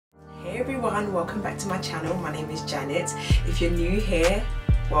everyone, welcome back to my channel. My name is Janet. If you're new here,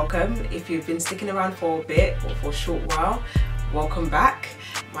 welcome. If you've been sticking around for a bit or for a short while, welcome back.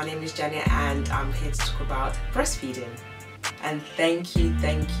 My name is Janet and I'm here to talk about breastfeeding. And thank you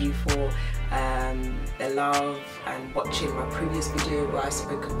for the love and watching my previous video where I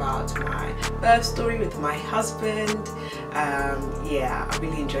spoke about my birth story with my husband. Yeah, I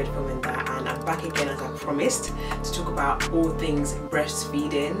really enjoyed filming that, and I'm back again as I promised to talk about all things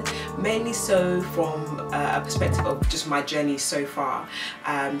breastfeeding, mainly so from a perspective of just my journey so far.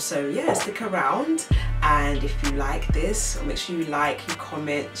 So yeah, stick around, and if you like this, make sure you like, you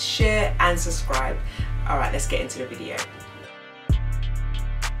comment, share and subscribe. Alright, let's get into the video.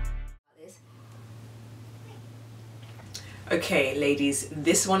 Okay ladies,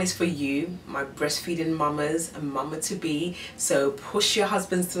 this one is for you, my breastfeeding mamas and mama to be. So push your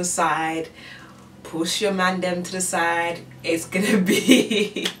husbands to the side, push your man them to the side. It's gonna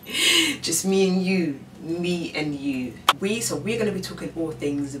be just me and you, me and you. So we're gonna be talking all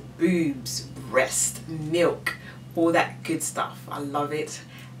things boobs, breast, milk, all that good stuff. I love it.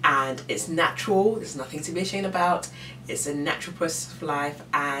 And it's natural, there's nothing to be ashamed about. It's a natural process of life,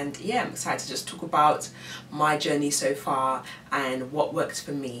 and yeah, I'm excited to just talk about my journey so far and what worked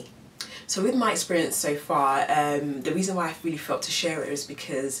for me. So with my experience so far, the reason why I really felt to share it is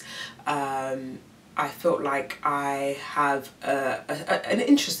because I felt like I have an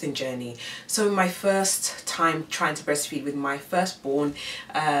interesting journey. So my first time trying to breastfeed with my firstborn,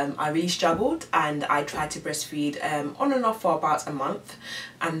 I really struggled, and I tried to breastfeed on and off for about a month,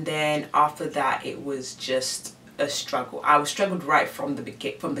 and then after that it was just a struggle. I struggled right from the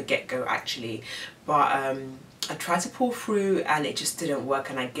get-go actually, but I tried to pull through and it just didn't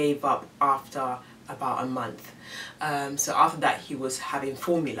work, and I gave up after about a month. So after that he was having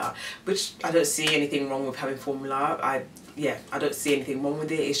formula, which I don't see anything wrong with having formula. I don't see anything wrong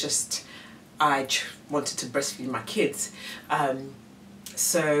with it. It's just I wanted to breastfeed my kids.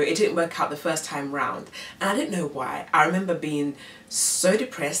 So it didn't work out the first time round, and I didn't know why. I remember being so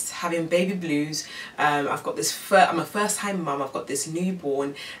depressed, having baby blues. I've got this I'm a first time mum, I've got this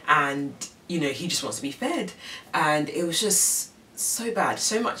newborn, and you know, he just wants to be fed, and it was just so bad.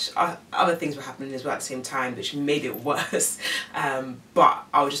 So much other things were happening as well at the same time, which made it worse. But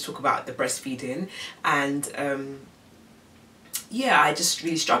I'll just talk about the breastfeeding, and yeah, I just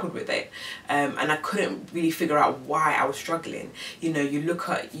really struggled with it, and I couldn't really figure out why I was struggling. You know, you look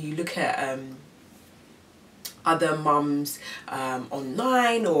at other mums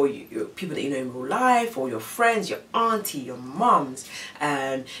online, or people that you know in real life, or your friends, your auntie, your mums,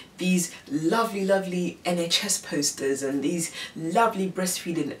 these lovely NHS posters and these lovely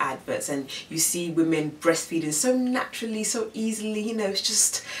breastfeeding adverts, and you see women breastfeeding so naturally, so easily. You know, it's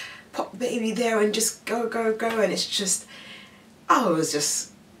just pop baby there and just go, and it's just, I was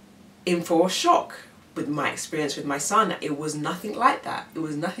just in for a shock with my experience with my son. It was nothing like that. It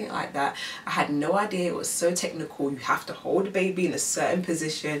was nothing like that. I had no idea. It was so technical. You have to hold the baby in a certain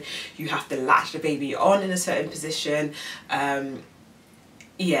position. You have to latch the baby on in a certain position.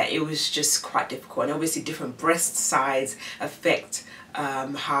 Yeah, it was just quite difficult. And obviously different breast size affect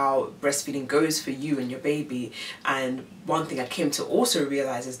how breastfeeding goes for you and your baby. And one thing I came to also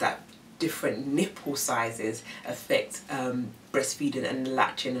realize is that different nipple sizes affect breastfeeding and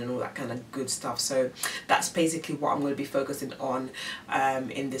latching and all that kind of good stuff. So that's basically what I'm going to be focusing on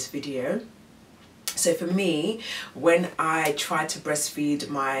in this video. So for me, when I tried to breastfeed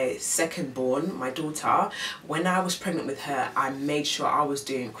my second born, my daughter, when I was pregnant with her, I made sure I was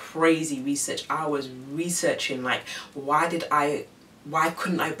doing crazy research. I was researching, like, why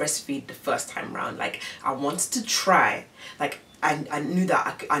couldn't I breastfeed the first time round? Like, I wanted to try. Like, I knew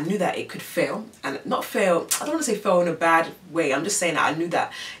that it could fail, and not fail, I don't want to say fail in a bad way. I'm just saying that I knew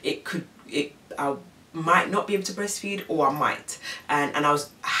that I might not be able to breastfeed, or I might, and I was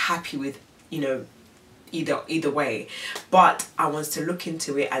happy with, you know, either way. But I wanted to look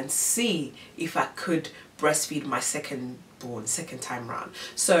into it and see if I could breastfeed my second time round.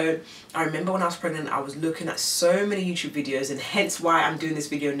 So I remember when I was pregnant, I was looking at so many YouTube videos, and hence why I'm doing this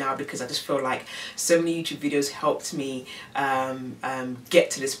video now, because I just feel like so many YouTube videos helped me get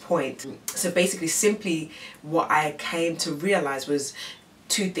to this point. So basically, simply what I came to realize was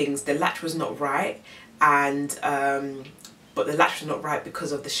two things. The latch was not right, and but the latch was not right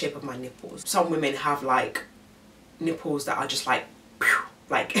because of the shape of my nipples. Some women have like nipples that are just like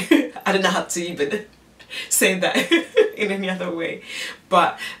I don't know how to even say that in any other way,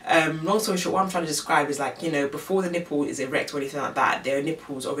 but long story short, what I'm trying to describe is, like, you know, before the nipple is erect or anything like that, their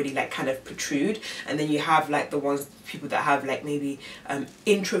nipples already like kind of protrude, and then you have like people that have like maybe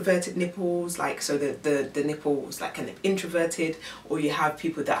introverted nipples, like, so the nipple is like kind of introverted, or you have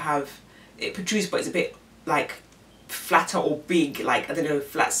people that have it protrudes, but it's a bit like flatter or big, like I don't know,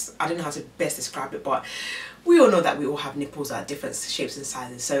 flats, I don't know how to best describe it, but we all know that we all have nipples that are different shapes and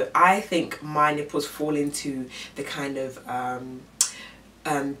sizes. So I think my nipples fall into the kind of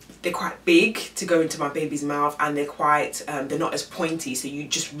they're quite big to go into my baby's mouth, and they're quite they're not as pointy, so you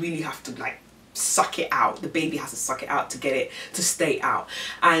just really have to like suck it out. The baby has to suck it out to get it to stay out.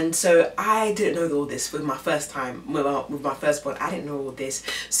 And so I didn't know all this with my first time with my firstborn. I didn't know all this.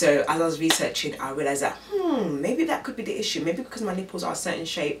 So as I was researching, I realized that maybe that could be the issue. Maybe because my nipples are a certain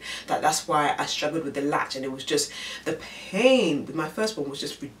shape, that's why I struggled with the latch. And it was just the pain with my firstborn was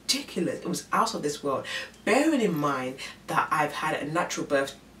just ridiculous. It was out of this world, bearing in mind that I've had a natural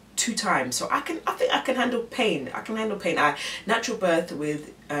birth 2 times, so I think I can handle pain. I natural birth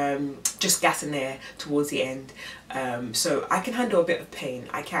with just gas and air towards the end, so I can handle a bit of pain.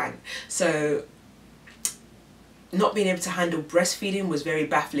 I can. So not being able to handle breastfeeding was very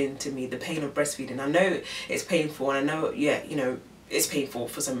baffling to me. The pain of breastfeeding. I know it's painful, and I know, yeah, you know, it's painful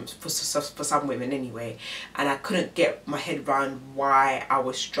for some women anyway. And I couldn't get my head around why I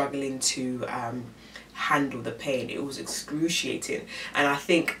was struggling to handle the pain. It was excruciating, and I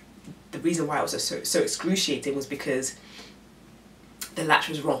think the reason why it was so excruciating was because the latch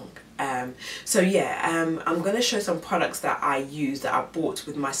was wrong. So yeah, I'm going to show some products that I used, that I bought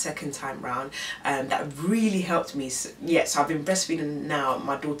with my second time round, that really helped me. So, yeah, so I've been breastfeeding now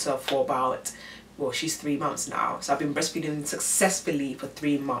my daughter for about, well, she's 3 months now, so I've been breastfeeding successfully for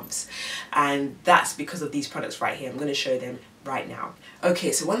 3 months, and that's because of these products right here. I'm going to show them right now.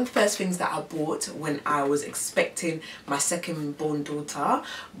 Okay, so one of the first things that I bought when I was expecting my second born daughter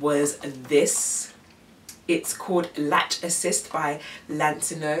was this. It's called Latch Assist by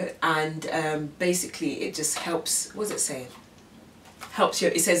Lansinoh, and basically it just helps, what does it say?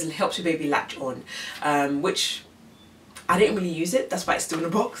 It says helps your baby latch on, which I didn't really use it, that's why it's still in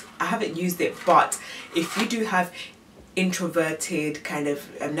the box. I haven't used it, but if you do have introverted kind of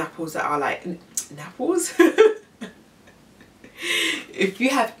nipples that are like, nipples? If you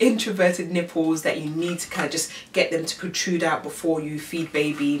have introverted nipples that you need to kind of just get them to protrude out before you feed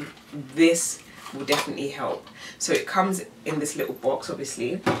baby, this will definitely help. So it comes in this little box,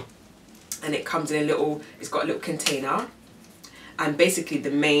 obviously, and it comes in a little, it's got a little container, and basically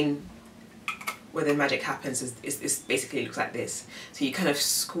the main, where the magic happens is basically, it looks like this. So you kind of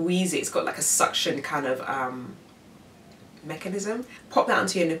squeeze it, it's got like a suction kind of mechanism. Pop that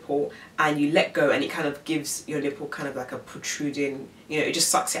onto your nipple and you let go, and it kind of gives your nipple kind of like a protruding, you know, it just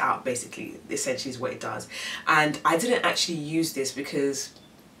sucks it out basically, essentially is what it does. And I didn't actually use this because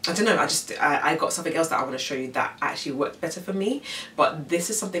I don't know, I got something else that I want to show you that actually worked better for me, but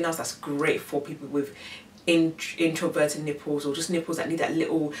this is something else that's great for people with introverted nipples, or just nipples that need that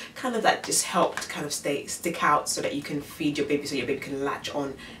little kind of, that just help to kind of stick out so that you can feed your baby, so your baby can latch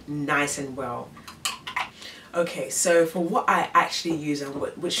on nice and well. Okay, so for what I actually use, and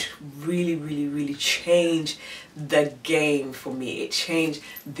which really changed the game for me, it changed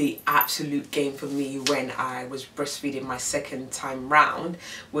the absolute game for me when I was breastfeeding my second time round,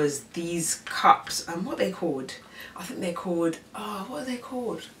 was these cups. And what are they called? I think they're called, oh, what are they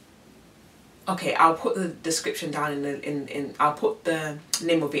called? Okay, I'll put the description down I'll put the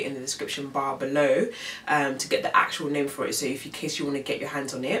name of it in the description bar below, to get the actual name for it, so if in case you want to get your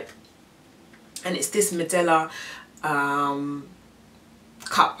hands on it. And it's this Medela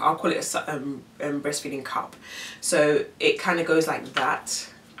cup. I'll call it a breastfeeding cup. So it kind of goes like that.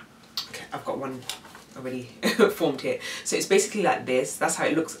 Okay, I've got one already formed here. So it's basically like this. That's how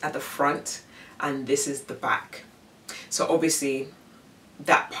it looks at the front, and this is the back. So obviously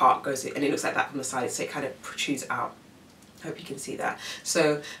that part goes in, and it looks like that from the side, so it kind of protrudes out. I hope you can see that.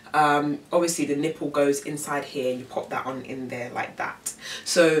 So obviously the nipple goes inside here, you pop that on in there like that.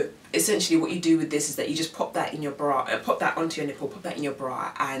 So essentially what you do with this is that you just pop that in your bra, pop that onto your nipple, pop that in your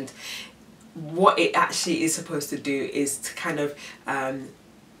bra, and what it actually is supposed to do is to kind of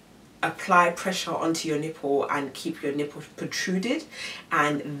apply pressure onto your nipple and keep your nipple protruded,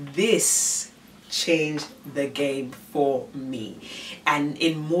 and this changed the game for me, and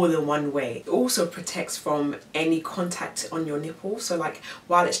in more than one way. It also protects from any contact on your nipple, so like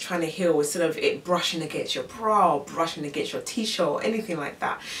while it's trying to heal, instead of it brushing against your bra or brushing against your t-shirt or anything like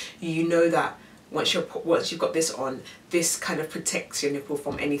that, you know that once you've got this on, this kind of protects your nipple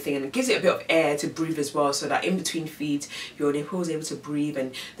from anything, and it gives it a bit of air to breathe as well, so that in between feeds your nipple is able to breathe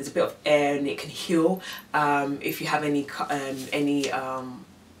and there's a bit of air, and it can heal if you have any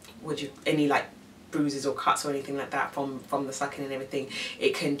like bruises or cuts or anything like that from the sucking and everything.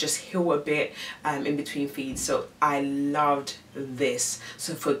 It can just heal a bit in between feeds. So I loved this.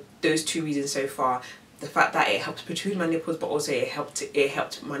 So for those 2 reasons so far, the fact that it helped protrude my nipples, but also it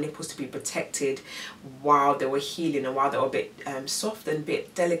helped my nipples to be protected while they were healing and while they were a bit soft and a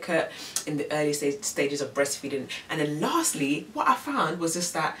bit delicate in the early stages of breastfeeding. And then lastly, what I found was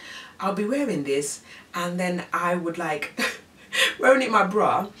just that I'll be wearing this and then I would like wearing it in my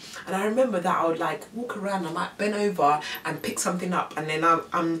bra, and I remember that I would like walk around, I might bend over and pick something up, and then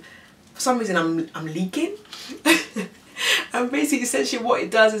I'm for some reason I'm leaking. And basically, essentially what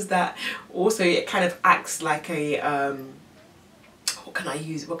it does is that also it kind of acts like a what can I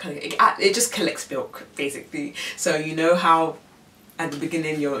use, it just collects milk basically. So you know how at the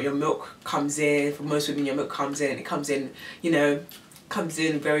beginning your milk comes in, for most women your milk comes in, and it comes in, you know, comes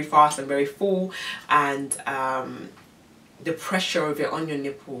in very fast and very full, and the pressure of it on your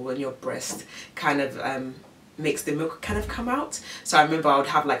nipple and your breast kind of makes the milk kind of come out. So I remember I would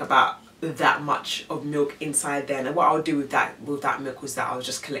have like about that much of milk inside there, and what I would do with that milk was that I would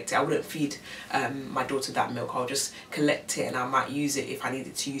just collect it. I wouldn't feed my daughter that milk. I would just collect it, and I might use it if I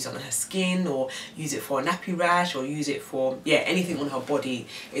needed to use it on her skin, or use it for a nappy rash, or use it for, yeah, anything on her body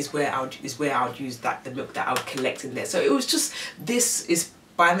is where I would use the milk that I would collect in there. So it was just, this is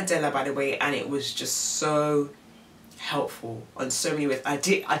by Medela, by the way, and it was just so helpful on so many ways. I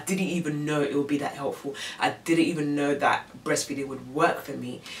didn't even know it would be that helpful. I didn't even know that breastfeeding would work for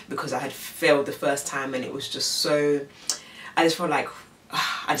me, because I had failed the first time, and it was just so, I just felt like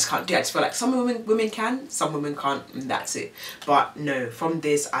I just can't do it. I just feel like some women can, some women can't, and that's it. But no, from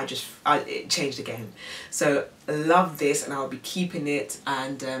this it changed the game. So I love this, and I'll be keeping it,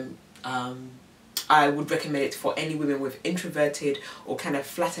 and I would recommend it for any women with introverted or kind of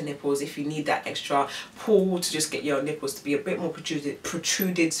flatter nipples. If you need that extra pull to just get your nipples to be a bit more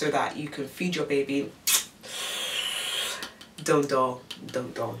protruded so that you can feed your baby, don't dull.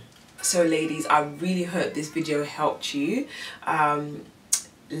 So ladies, I really hope this video helped you.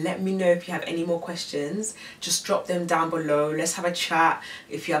 Let me know if you have any more questions. Just drop them down below. Let's have a chat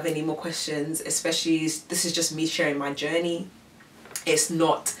if you have any more questions, especially this is just me sharing my journey. It's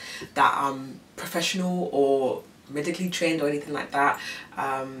not that I'm professional or medically trained or anything like that.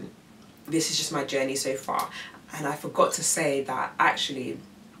 This is just my journey so far. And I forgot to say that actually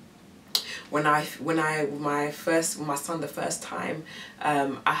when with my son the first time,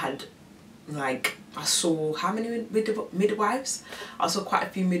 I saw how many midwives? I saw quite a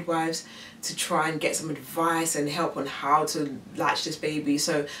few midwives to try and get some advice and help on how to latch this baby.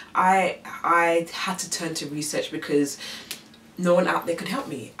 So I had to turn to research, because no one out there could help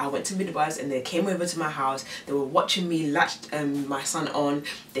me. I went to midwives, and they came over to my house. They were watching me latch my son on.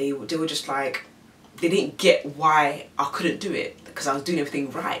 They were just like, they didn't get why I couldn't do it, because I was doing everything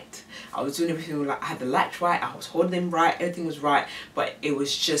right. I was doing everything, like I had the latch right, I was holding him right, everything was right, but it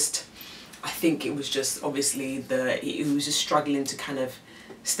was just, I think it was just obviously it was just struggling to kind of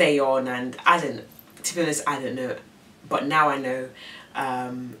stay on, and to be honest, I don't know, but now I know.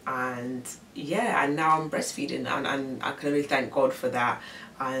 And yeah, and now I'm breastfeeding, and I can really thank God for that.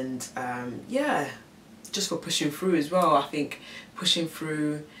 And yeah, just for pushing through as well. I think pushing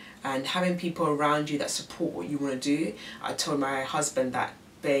through and having people around you that support what you want to do. I told my husband that,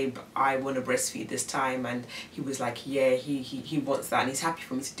 babe, I want to breastfeed this time, and he was like, yeah, he wants that, and he's happy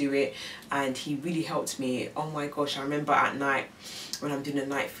for me to do it, and he really helped me. Oh my gosh, I remember at night when I'm doing the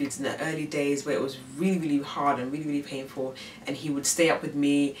night feeds in the early days where it was really hard and really painful, and he would stay up with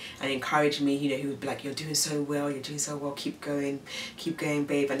me and encourage me. You know, he would be like, you're doing so well, keep going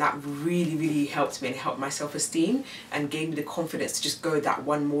babe. And that really helped me, and helped my self-esteem, and gave me the confidence to just go that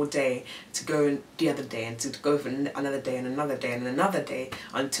one more day, to go the other day, and to go for another day and another day and another day,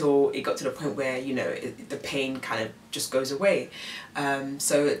 until it got to the point where, you know, the pain kind of just goes away.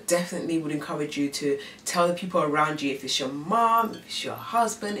 So definitely would encourage you to tell the people around you, if it's your mom, if it's your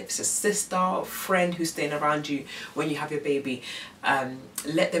husband, if it's a sister or friend who's staying around you when you have your baby,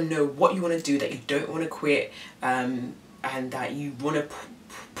 let them know what you want to do, that you don't want to quit, and that you want to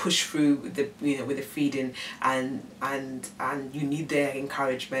push through with the feeding, and you need their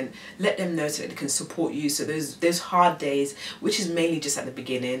encouragement. Let them know so that they can support you. So those hard days, which is mainly just at the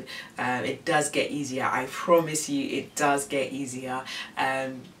beginning, it does get easier. I promise you, it does get easier.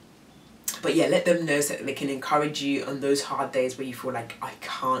 But yeah, let them know so that they can encourage you on those hard days where you feel like, I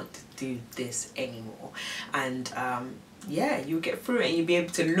can't do this anymore. And yeah, you'll get through it, and you'll be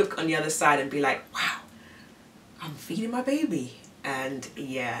able to look on the other side and be like, wow, I'm feeding my baby. And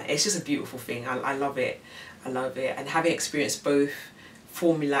yeah, it's just a beautiful thing. I love it. I love it. And having experienced both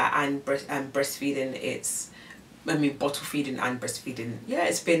formula and breastfeeding, bottle feeding and breastfeeding, yeah,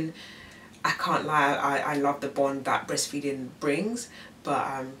 it's been, I can't lie, I love the bond that breastfeeding brings.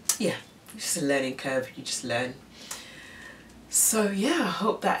 But yeah, it's just a learning curve. You just learn. So yeah, I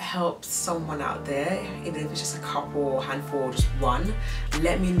hope that helps someone out there, even if it's just a couple or handful or just one.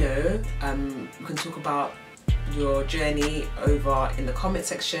 Let me know. You can talk about your journey over in the comment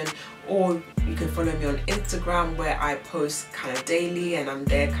section, or you can follow me on Instagram where I post kind of daily, and I'm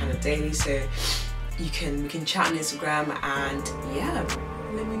there kind of daily, so we can chat on Instagram, and yeah,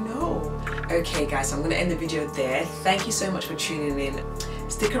 let me know. Okay guys, so I'm going to end the video there. Thank you so much for tuning in.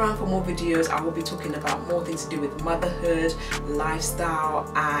 Stick around for more videos. I will be talking about more things to do with motherhood, lifestyle,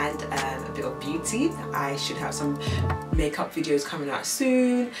 and a bit of beauty. I should have some makeup videos coming out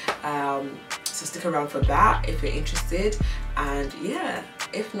soon, so stick around for that if you're interested. And yeah,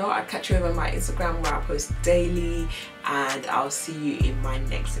 if not, I'll catch you over my Instagram where I post daily, and I'll see you in my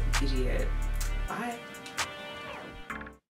next video. Bye.